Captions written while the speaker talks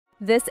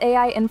This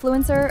AI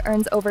influencer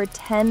earns over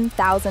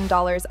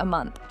 $10,000 a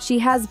month. She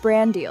has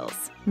brand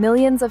deals,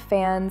 millions of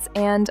fans,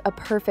 and a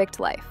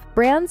perfect life.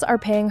 Brands are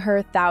paying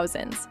her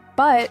thousands,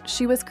 but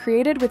she was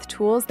created with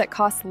tools that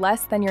cost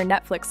less than your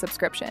Netflix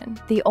subscription.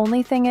 The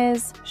only thing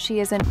is,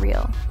 she isn't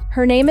real.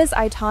 Her name is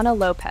Aitana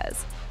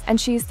Lopez, and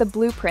she's the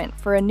blueprint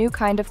for a new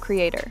kind of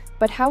creator.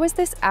 But how is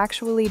this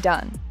actually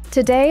done?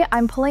 Today,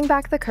 I'm pulling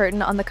back the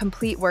curtain on the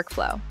complete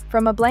workflow,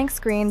 from a blank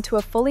screen to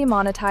a fully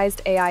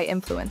monetized AI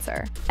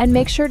influencer. And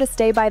make sure to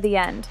stay by the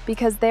end,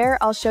 because there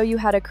I'll show you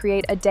how to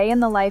create a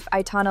day-in-the-life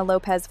Aitana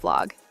Lopez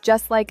vlog,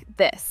 just like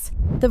this.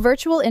 The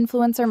virtual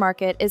influencer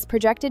market is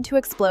projected to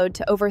explode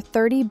to over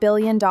 $30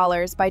 billion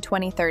by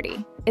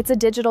 2030. It's a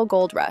digital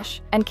gold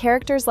rush, and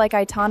characters like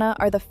Aitana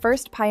are the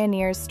first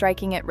pioneers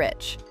striking it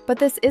rich. But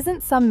this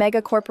isn't some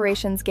mega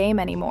corporation's game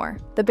anymore.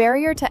 The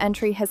barrier to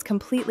entry has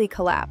completely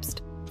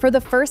collapsed. For the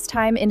first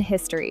time in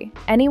history,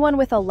 anyone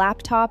with a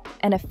laptop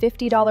and a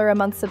 $50 a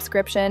month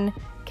subscription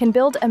can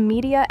build a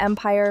media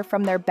empire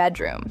from their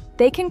bedroom.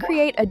 They can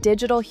create a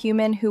digital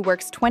human who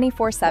works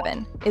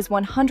 24/7, is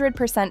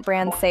 100%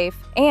 brand safe,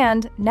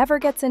 and never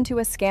gets into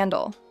a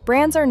scandal.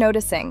 Brands are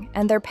noticing,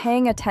 and they're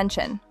paying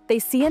attention. They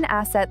see an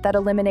asset that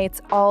eliminates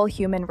all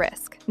human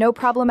risk. No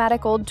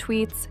problematic old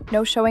tweets,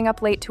 no showing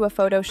up late to a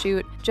photo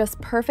shoot,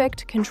 just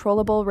perfect,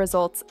 controllable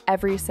results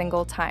every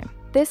single time.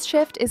 This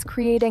shift is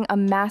creating a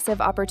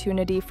massive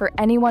opportunity for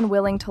anyone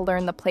willing to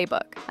learn the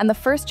playbook, and the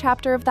first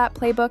chapter of that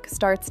playbook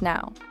starts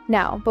now.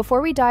 Now,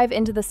 before we dive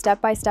into the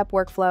step-by-step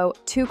workflow,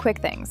 two quick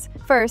things.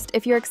 First,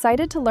 if you're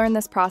excited to learn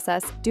this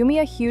process, do me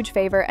a huge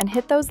favor and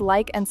hit those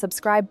like and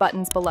subscribe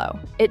buttons below.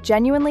 It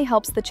genuinely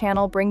helps the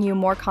channel bring you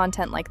more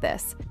content like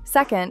this.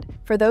 Second,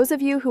 for those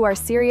of you who are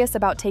serious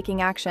about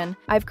taking action,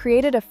 I've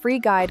created a free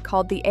guide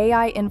called the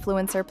AI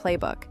Influencer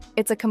Playbook.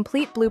 It's a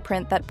complete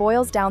blueprint that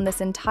boils down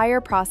this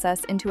entire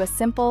process into a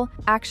simple,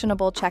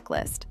 actionable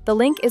checklist. The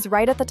link is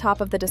right at the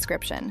top of the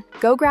description.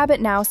 Go grab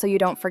it now so you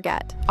don't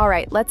forget. All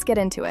right, let's get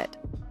into it.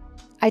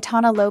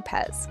 Aitana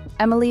Lopez,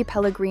 Emily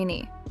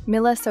Pellegrini,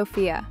 Mila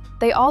Sofia.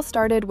 They all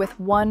started with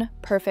one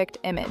perfect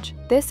image.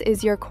 This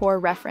is your core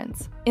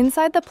reference.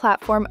 Inside the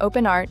platform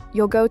OpenArt,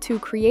 you'll go to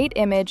Create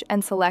Image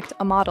and select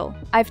a model.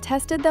 I've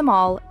tested them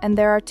all, and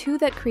there are two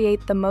that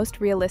create the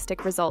most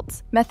realistic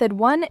results. Method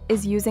 1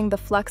 is using the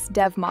Flux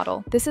Dev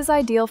model. This is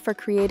ideal for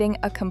creating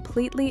a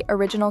completely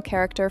original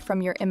character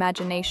from your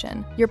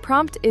imagination. Your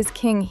prompt is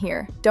king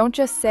here. Don't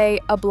just say,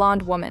 a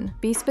blonde woman.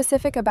 Be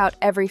specific about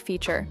every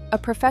feature. A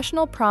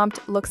professional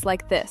prompt looks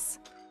like this.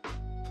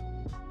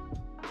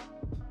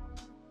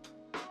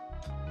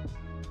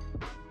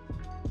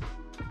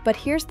 But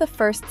here's the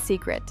first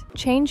secret.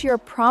 Change your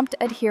prompt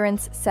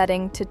adherence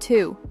setting to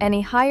 2.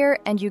 Any higher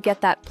and you get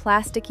that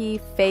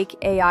plasticky, fake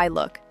AI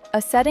look.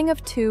 A setting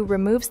of 2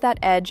 removes that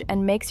edge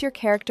and makes your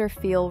character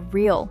feel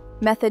real.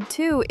 Method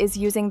 2 is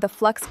using the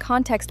Flux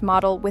context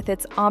model with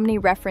its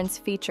omni-reference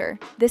feature.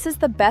 This is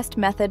the best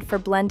method for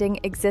blending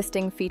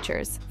existing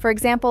features. For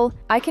example,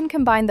 I can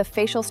combine the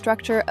facial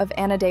structure of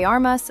Ana de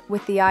Armas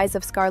with the eyes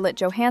of Scarlett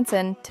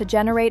Johansson to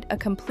generate a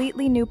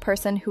completely new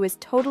person who is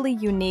totally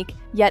unique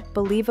yet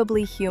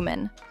believably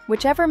human.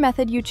 Whichever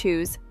method you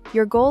choose,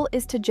 your goal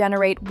is to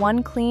generate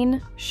one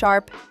clean,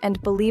 sharp, and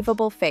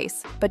believable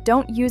face, but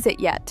don't use it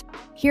yet.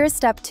 Here's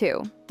step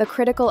 2, the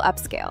critical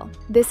upscale.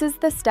 This is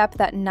the step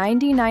that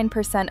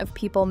 99% of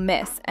people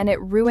miss, and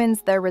it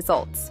ruins their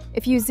results.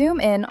 If you zoom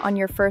in on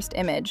your first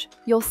image,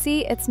 you'll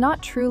see it's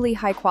not truly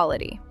high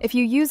quality. If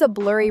you use a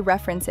blurry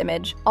reference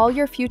image, all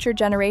your future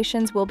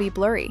generations will be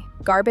blurry.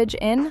 Garbage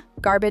in,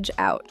 garbage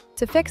out.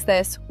 To fix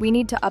this, we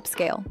need to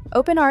upscale.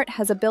 OpenArt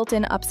has a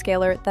built-in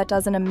upscaler that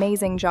does an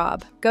amazing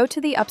job. Go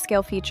to the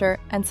upscale feature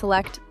and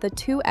select the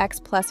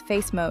 2x plus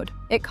face mode.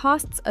 It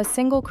costs a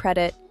single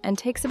credit and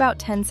takes about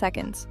 10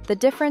 seconds. The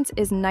difference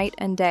is night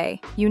and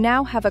day. You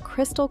now have a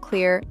crystal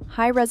clear,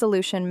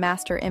 high-resolution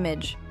master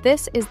image.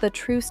 This is the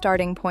true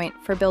starting point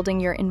for building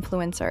your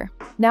influencer.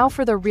 Now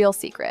for the real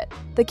secret.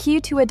 The key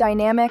to a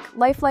dynamic,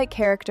 lifelike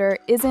character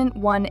isn't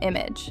one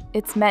image,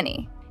 it's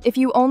many. If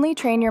you only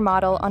train your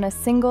model on a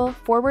single,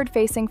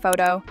 forward-facing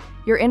photo,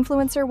 your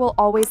influencer will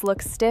always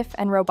look stiff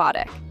and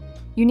robotic.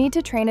 You need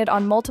to train it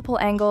on multiple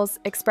angles,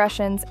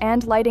 expressions,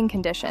 and lighting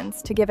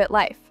conditions to give it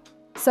life.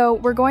 So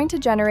we're going to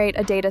generate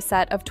a data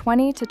set of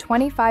 20 to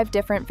 25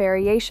 different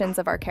variations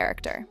of our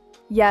character.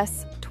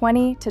 Yes,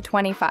 20 to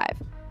 25.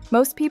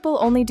 Most people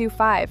only do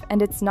 5,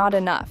 and it's not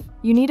enough.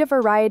 You need a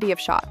variety of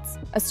shots: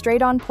 a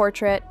straight-on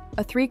portrait,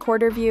 a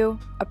 3/4 view,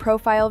 a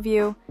profile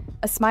view,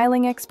 a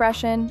smiling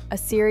expression, a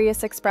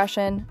serious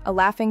expression, a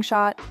laughing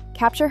shot.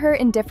 Capture her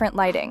in different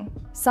lighting,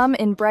 some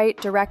in bright,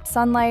 direct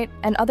sunlight,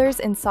 and others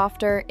in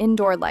softer,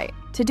 indoor light.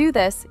 To do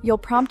this, you'll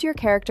prompt your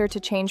character to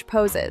change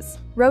poses.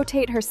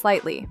 Rotate her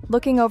slightly,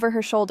 looking over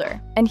her shoulder.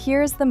 And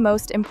here's the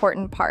most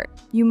important part.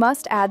 You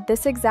must add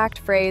this exact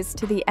phrase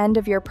to the end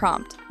of your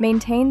prompt.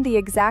 Maintain the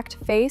exact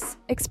face,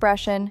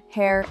 expression,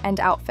 hair,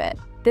 and outfit.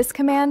 This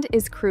command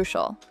is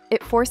crucial.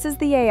 It forces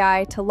the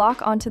AI to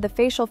lock onto the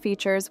facial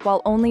features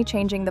while only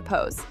changing the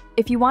pose.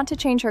 If you want to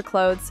change her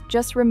clothes,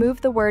 just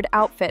remove the word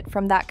outfit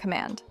from that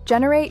command.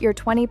 Generate your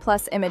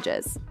 20+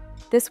 images.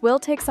 This will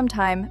take some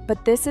time,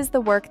 but this is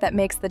the work that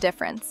makes the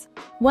difference.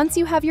 Once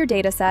you have your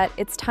dataset,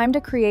 it's time to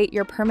create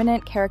your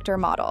permanent character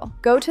model.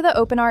 Go to the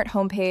OpenArt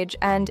homepage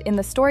and in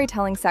the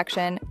storytelling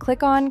section,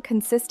 click on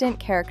Consistent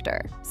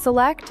Character.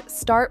 Select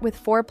Start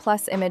with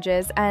 4+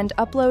 images and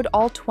upload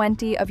all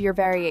 20 of your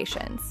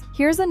variations.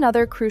 Here's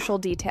another crucial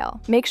detail.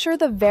 Make sure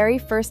the very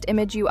first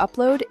image you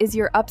upload is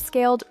your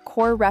upscaled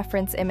core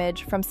reference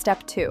image from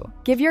step 2.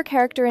 Give your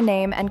character a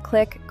name and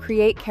click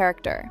Create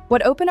Character.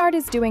 What OpenArt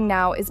is doing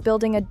now is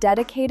building a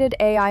dedicated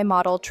AI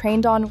model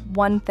trained on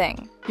one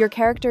thing: your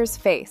character's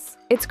face.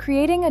 It's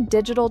creating a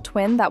digital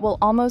twin that will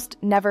almost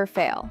never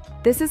fail.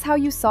 This is how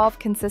you solve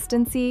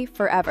consistency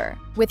forever.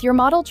 With your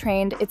model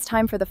trained, it's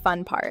time for the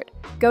fun part.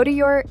 Go to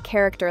your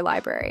character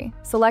library,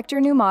 select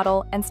your new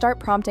model, and start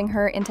prompting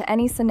her into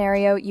any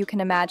scenario you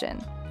can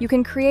imagine. You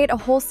can create a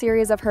whole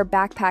series of her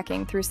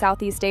backpacking through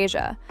Southeast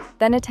Asia,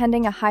 then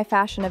attending a high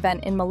fashion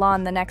event in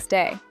Milan the next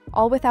day,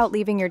 all without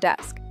leaving your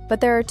desk. But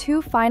there are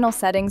 2 final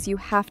settings you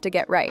have to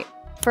get right.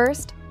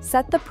 First,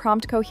 set the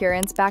prompt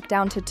coherence back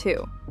down to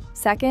 2.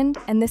 Second,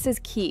 and this is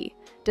key,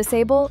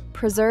 disable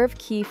Preserve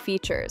Key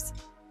Features.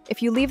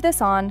 If you leave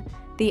this on,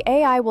 the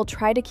AI will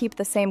try to keep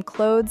the same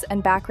clothes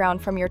and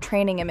background from your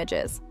training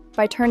images.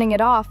 By turning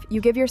it off,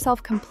 you give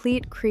yourself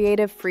complete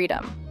creative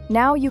freedom.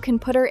 Now you can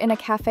put her in a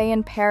cafe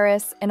in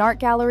Paris, an art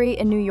gallery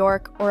in New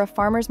York, or a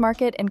farmer's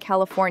market in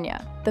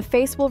California. The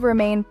face will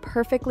remain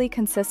perfectly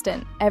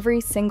consistent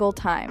every single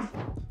time.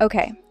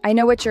 Okay, I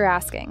know what you're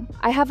asking.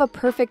 I have a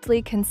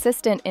perfectly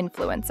consistent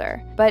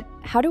influencer, but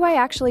how do I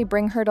actually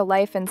bring her to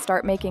life and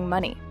start making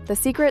money? The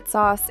secret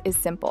sauce is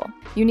simple.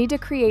 You need to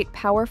create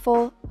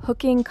powerful,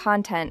 hooking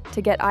content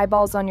to get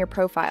eyeballs on your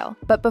profile.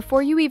 But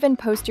before you even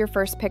post your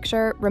first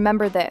picture,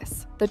 remember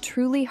this: the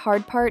truly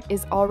hard part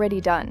is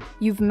already done.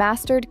 You've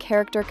mastered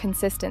character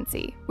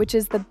consistency, which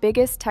is the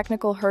biggest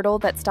technical hurdle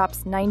that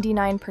stops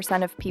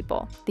 99% of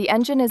people. The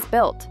engine is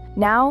built.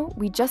 Now,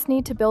 we just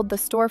need to build the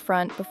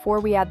storefront before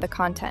we add the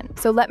content.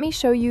 So let me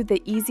show you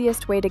the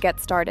easiest way to get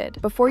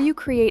started. Before you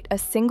create a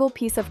single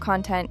piece of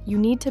content, you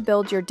need to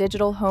build your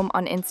digital home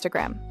on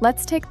Instagram.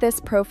 Let's take this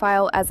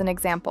profile as an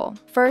example.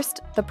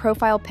 First, the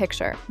profile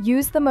picture.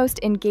 Use the most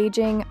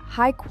engaging,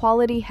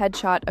 high-quality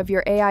headshot of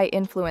your AI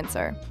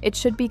influencer. It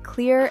should be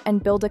clear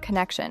and build a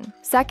connection.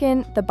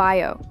 Second, the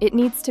bio. It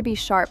needs to be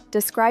sharp.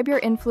 Describe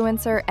your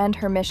influencer and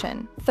her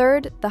mission.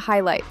 Third, the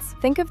highlights.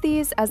 Think of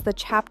these as the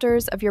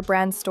chapters of your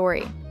brand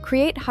story.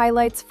 Create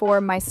highlights for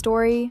My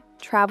Story,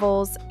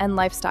 travels, and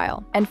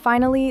lifestyle. And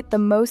finally, the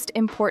most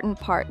important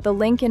part, the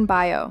link in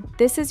bio.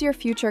 This is your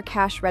future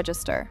cash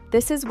register.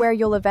 This is where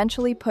you'll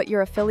eventually put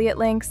your affiliate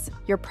links,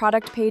 your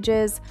product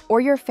pages,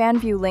 or your fan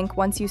view link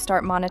once you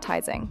start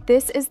monetizing.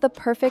 This is the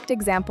perfect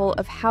example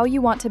of how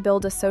you want to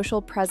build a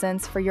social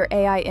presence for your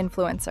AI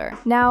influencer.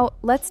 Now,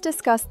 let's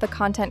discuss the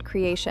content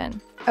creation.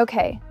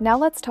 Okay, now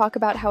let's talk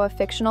about how a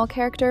fictional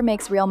character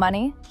makes real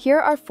money. Here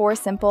are 4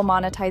 simple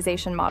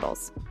monetization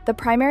models. The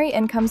primary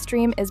income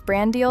stream is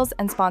brand deals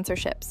and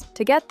sponsorships.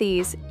 To get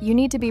these, you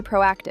need to be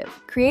proactive.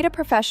 Create a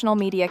professional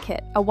media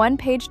kit, a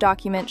 1-page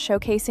document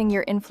showcasing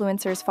your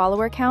influencer's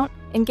follower count,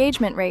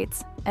 engagement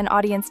rates, and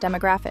audience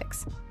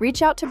demographics.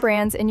 Reach out to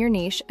brands in your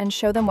niche and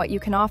show them what you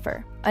can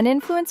offer. An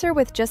influencer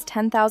with just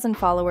 10,000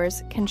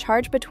 followers can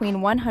charge between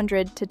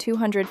 $100 to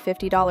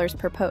 $250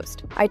 per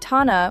post.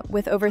 Aitana,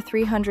 with over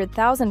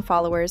 300,000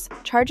 followers,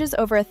 charges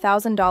over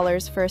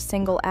 $1,000 for a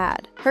single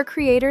ad. Her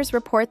creators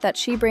report that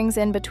she brings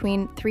in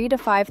between 3,000 to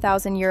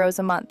 5,000 euros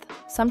a month,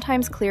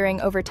 sometimes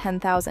clearing over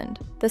 10,000.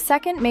 The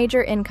second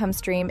major income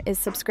stream is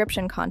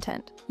subscription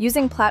content.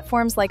 Using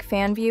platforms like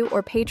FanView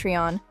or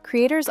Patreon,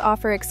 creators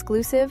offer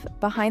exclusive,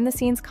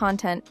 behind-the-scenes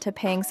content to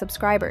paying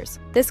subscribers.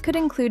 This could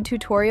include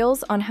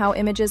tutorials on how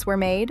images were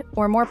made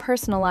or more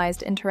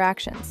personalized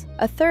interactions.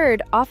 A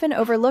third, often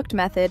overlooked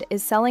method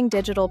is selling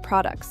digital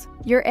products.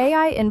 Your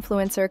AI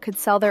influencer could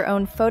sell their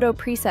own photo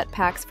preset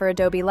packs for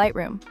Adobe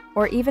Lightroom,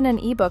 or even an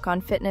ebook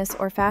on fitness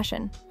or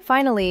fashion.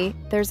 Finally,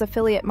 there's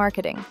affiliate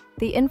marketing.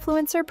 The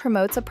influencer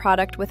promotes a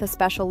product with a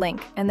special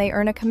link, and they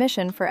earn a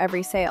commission for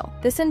every sale.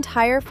 This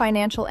entire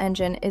financial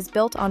engine is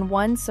built on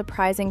one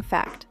surprising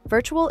fact.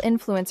 Virtual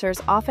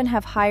influencers often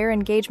have higher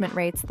engagement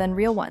rates than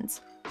real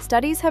ones.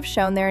 Studies have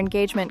shown their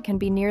engagement can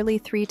be nearly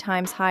 3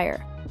 times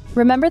higher.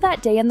 Remember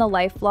that day in the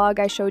life vlog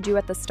I showed you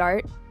at the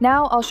start?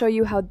 Now I'll show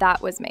you how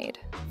that was made.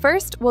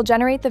 First, we'll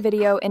generate the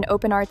video in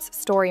OpenArt's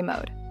story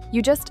mode.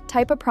 You just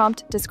type a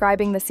prompt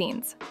describing the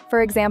scenes.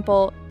 For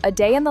example, a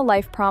day in the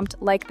life prompt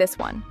like this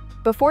one.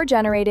 Before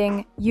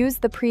generating, use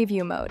the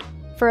preview mode.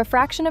 For a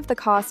fraction of the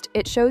cost,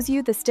 it shows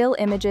you the still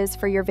images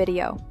for your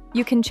video.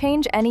 You can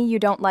change any you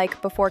don't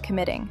like before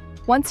committing.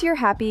 Once you're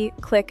happy,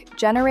 click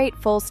Generate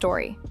Full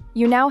Story.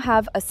 You now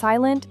have a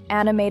silent,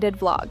 animated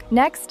vlog.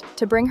 Next,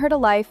 to bring her to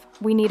life,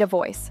 we need a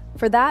voice.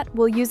 For that,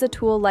 we'll use a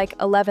tool like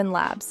 11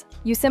 Labs.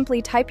 You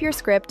simply type your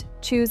script,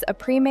 choose a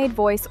pre-made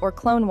voice or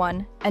clone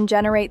one, and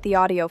generate the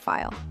audio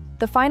file.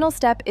 The final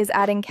step is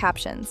adding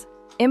captions.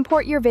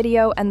 Import your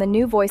video and the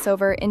new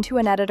voiceover into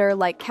an editor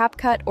like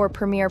CapCut or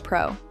Premiere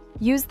Pro.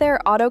 Use their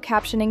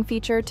auto-captioning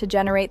feature to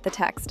generate the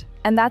text.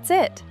 And that's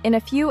it! In a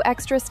few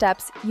extra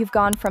steps, you've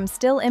gone from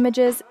still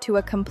images to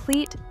a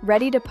complete,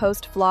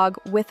 ready-to-post vlog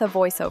with a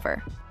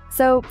voiceover.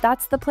 So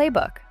that's the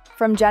playbook.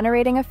 From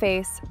generating a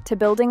face, to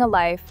building a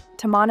life,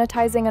 to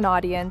monetizing an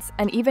audience,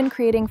 and even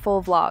creating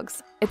full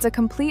vlogs. It's a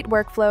complete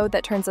workflow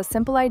that turns a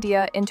simple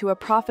idea into a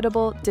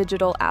profitable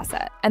digital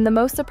asset. And the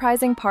most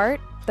surprising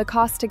part? The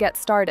cost to get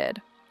started.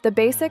 The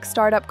basic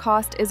startup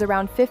cost is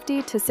around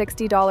 $50 to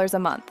 $60 a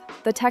month.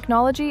 The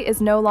technology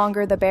is no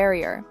longer the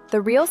barrier.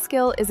 The real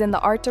skill is in the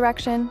art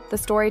direction, the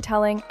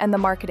storytelling, and the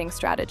marketing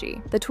strategy.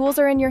 The tools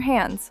are in your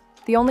hands.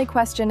 The only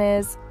question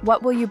is,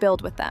 what will you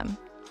build with them?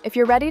 If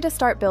you're ready to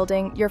start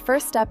building, your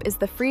first step is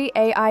the free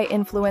AI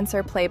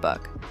Influencer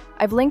Playbook.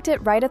 I've linked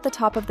it right at the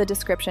top of the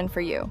description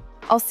for you.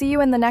 I'll see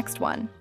you in the next one.